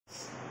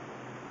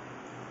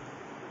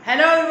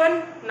Hello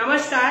everyone,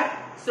 Namaskar.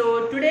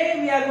 So today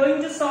we are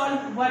going to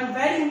solve one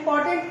very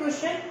important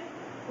question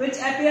which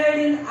appeared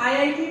in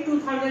IIT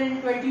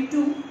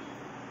 2022.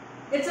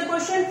 It's a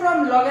question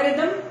from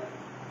logarithm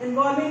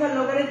involving a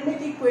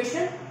logarithmic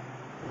equation.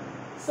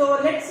 So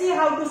let's see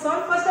how to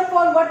solve. First of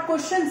all, what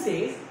question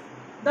says?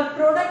 The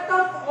product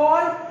of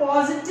all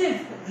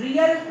positive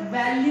real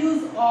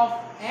values of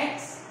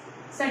x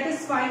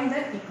satisfying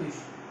the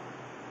equation.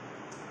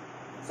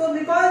 So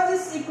because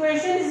this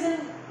equation is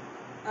in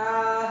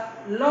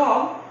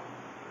log,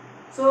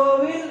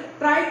 so we'll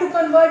try to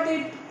convert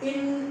it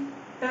in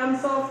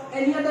terms of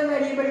any other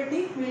variable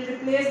t. We'll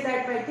replace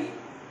that by t.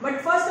 But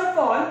first of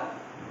all,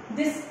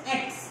 this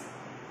x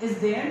is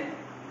there.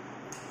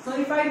 So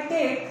if I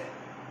take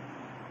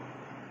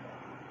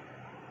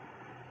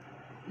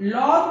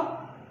log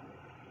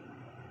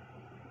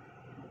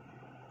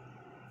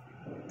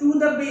to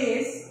the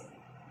base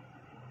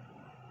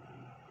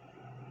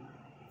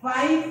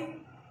 5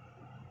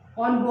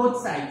 on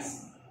both sides.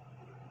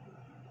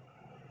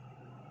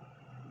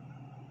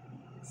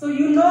 So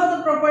you know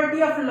the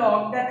property of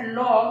log, that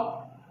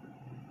log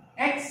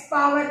x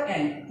power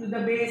n to the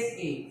base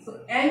a.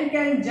 So n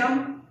can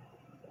jump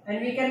and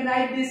we can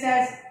write this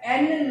as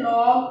n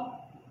log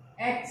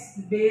x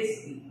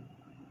base a.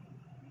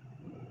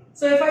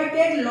 So if I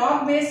take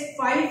log base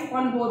 5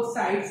 on both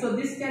sides, so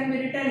this can be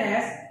written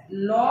as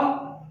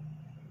log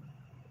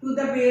to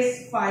the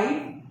base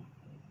 5,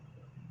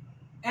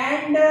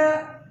 and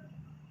I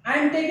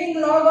am taking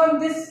log on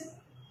this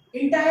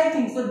entire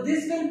thing. So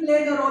this will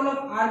play the role of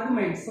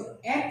argument. So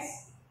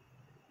x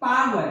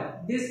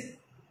power, this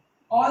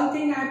all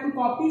thing I have to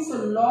copy.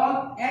 So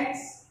log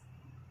x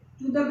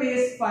to the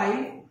base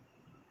 5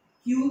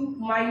 cube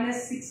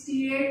minus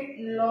 68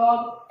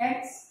 log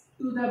x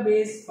to the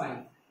base 5.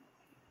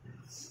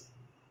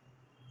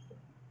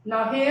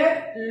 Now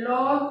here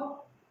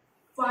log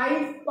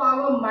 5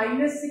 power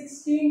minus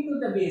 16 to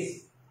the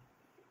base.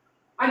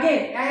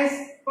 Again, as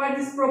per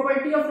this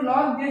property of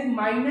log, this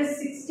minus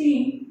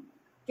 16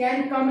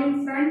 can come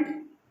in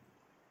front,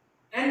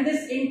 and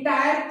this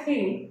entire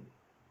thing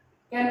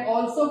can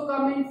also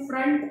come in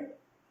front.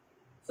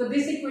 So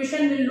this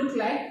equation will look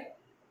like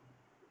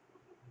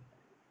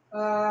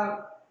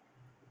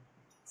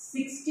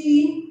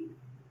 16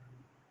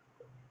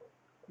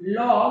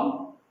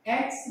 log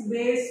x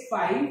base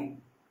 5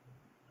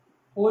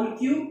 whole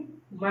cube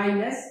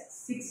minus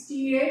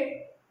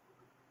 68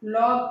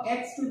 log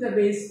x to the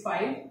base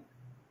 5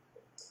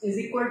 is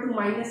equal to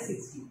minus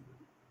 16.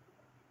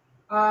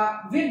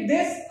 With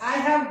this, I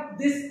have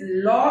this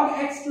log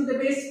x to the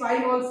base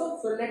 5 also.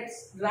 So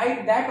let's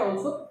write that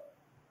also.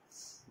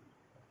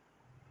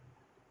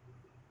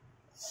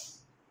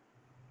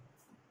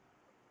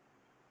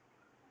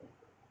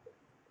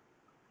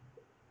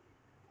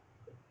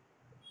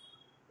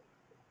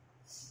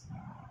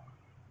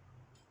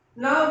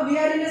 Now we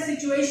are in a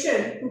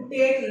situation to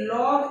take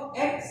log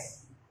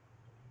x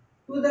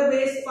to the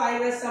base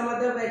 5 as some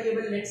other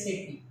variable, let's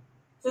say t.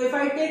 So if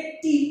I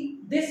take t,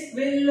 this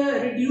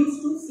will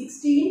reduce to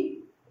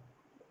 16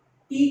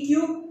 t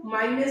cube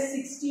minus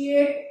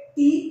 68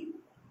 t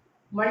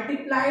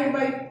multiplied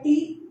by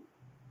t.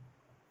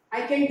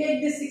 I can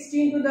take this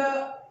 16 to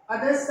the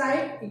other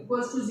side,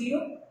 equals to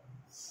 0.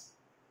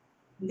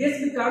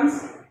 This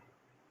becomes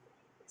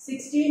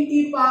 16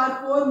 t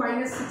power 4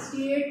 minus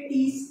 68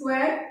 t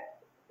square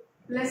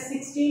plus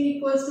 16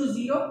 equals to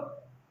 0.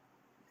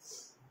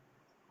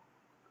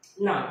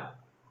 Now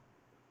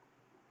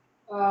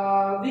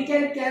we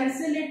can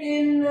cancel it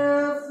in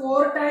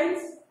 4 times.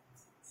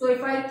 So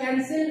if I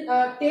cancel,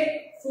 take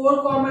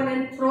 4 common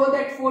and throw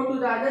that 4 to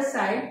the other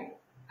side,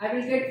 I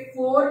will get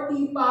 4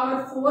 t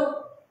power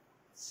 4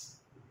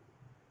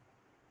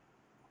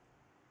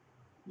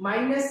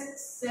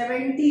 minus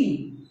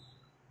 17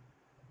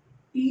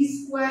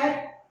 t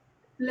square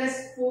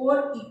plus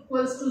 4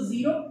 equals to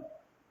 0.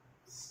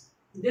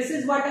 This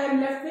is what I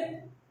am left with.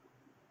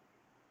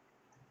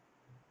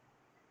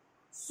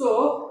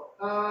 So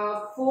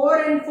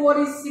 4 and 4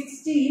 is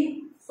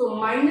 16. So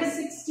minus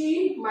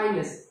 16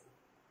 minus.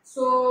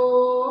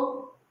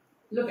 So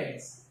look at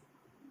this.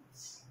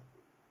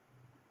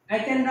 I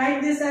can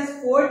write this as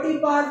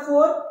 4t power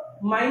 4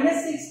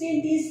 minus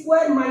 16t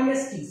square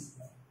minus t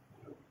square.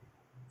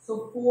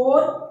 So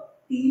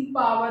 4t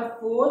power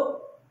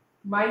 4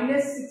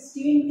 minus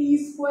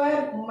 16t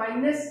square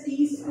minus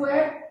t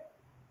square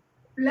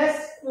plus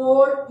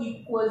 4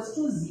 equals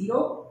to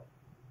 0.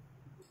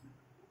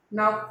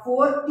 Now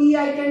 4t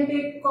I can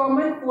take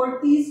common,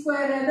 4t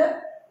square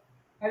rather.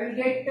 I will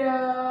get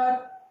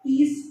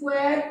t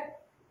square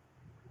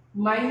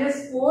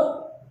minus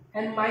 4,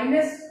 and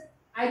minus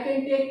I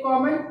can take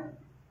common.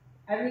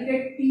 I will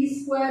get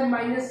t square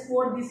minus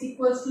 4. This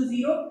equals to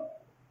 0.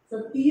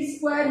 So t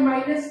square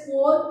minus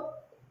 4,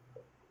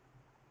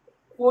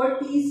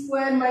 4t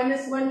square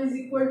minus 1 is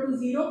equal to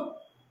 0.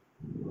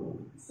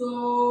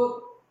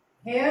 So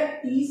here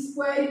t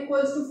square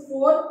equals to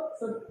 4.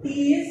 So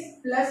t is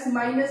plus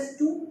minus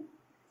 2.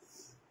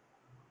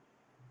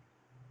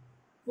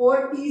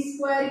 4t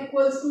square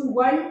equals to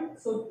 1.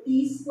 So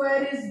t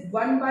square is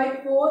 1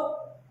 by 4.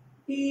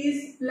 T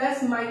is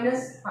plus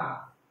minus half.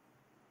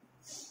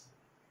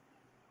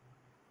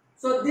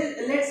 So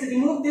this, let's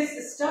remove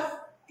this stuff.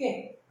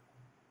 Okay.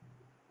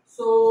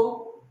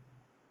 So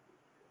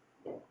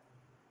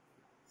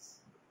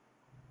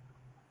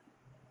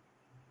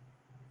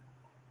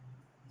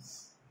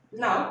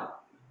now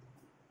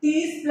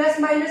t is plus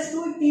minus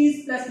 2, t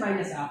is plus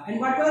minus half. And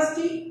what was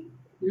t?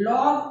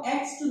 Log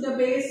x to the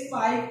base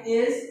 5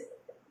 is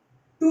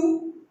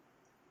 2.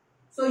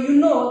 So you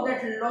know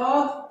that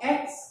log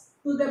x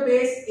to the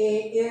base a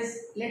is,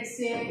 let's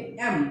say,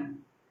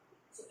 m.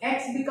 So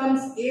x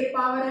becomes a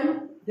power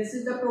m. This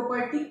is the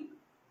property.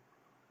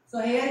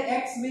 So here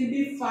x will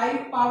be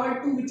 5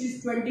 power 2, which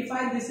is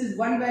 25. This is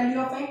one value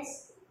of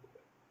x.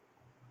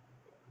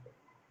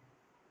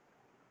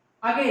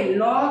 Again,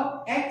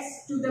 log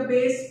x to the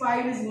base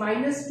 5 is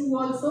minus 2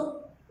 also.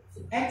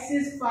 So x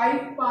is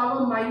 5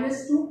 power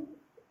minus 2,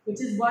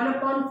 which is 1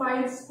 upon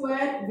 5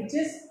 square, which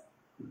is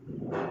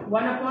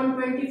 1 upon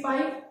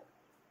 25.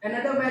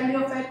 Another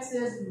value of x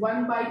is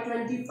 1 by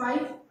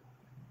 25.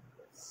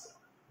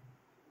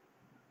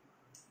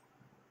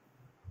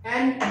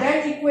 And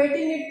then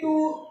equating it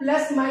to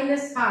plus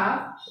minus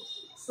half.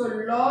 So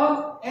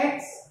log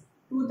x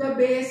to the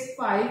base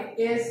 5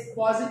 is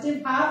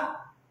positive half.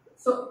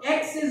 So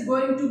x is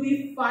going to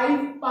be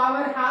 5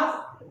 power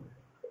half.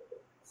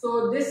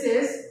 So this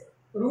is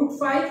root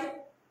 5.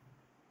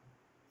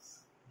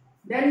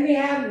 Then we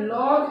have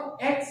log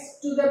x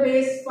to the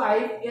base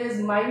 5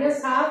 is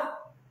minus half.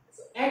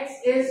 So x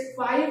is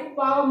 5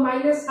 power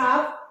minus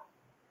half.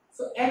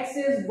 So x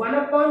is 1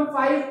 upon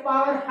 5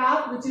 power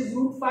half, which is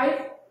root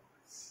 5.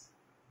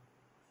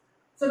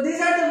 So these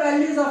are the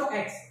values of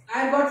x.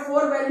 I have got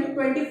 4 values: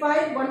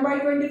 25, 1 by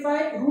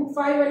 25, root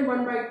 5 and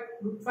 1 by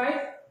root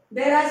 5.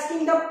 They are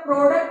asking the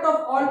product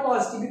of all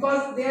positive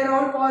because they are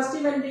all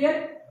positive and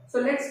real. So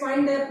let's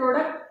find their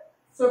product.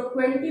 So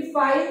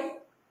 25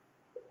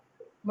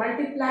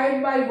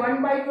 multiplied by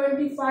 1 by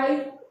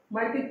 25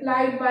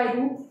 multiplied by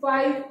root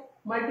 5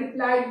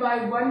 multiplied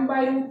by 1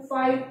 by root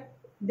 5.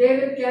 They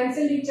will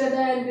cancel each other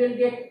and we will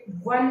get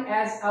 1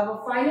 as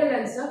our final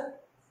answer.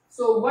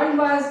 So 1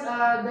 was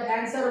the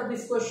answer of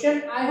this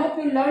question. I hope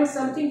you learned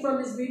something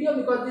from this video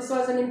because this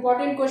was an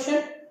important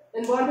question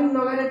involving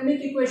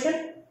logarithmic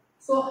equation.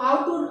 So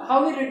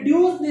how we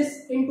reduce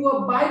this into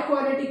a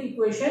biquadratic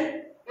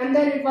equation, and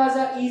then it was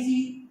an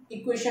easy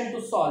equation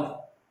to solve.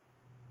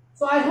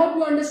 So I hope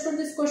you understood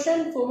this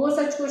question. For more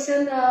such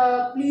question,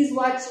 please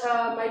watch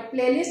my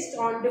playlist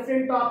on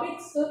different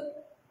topics. So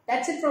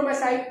that's it from my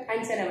side.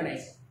 Thanks and have a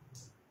nice day.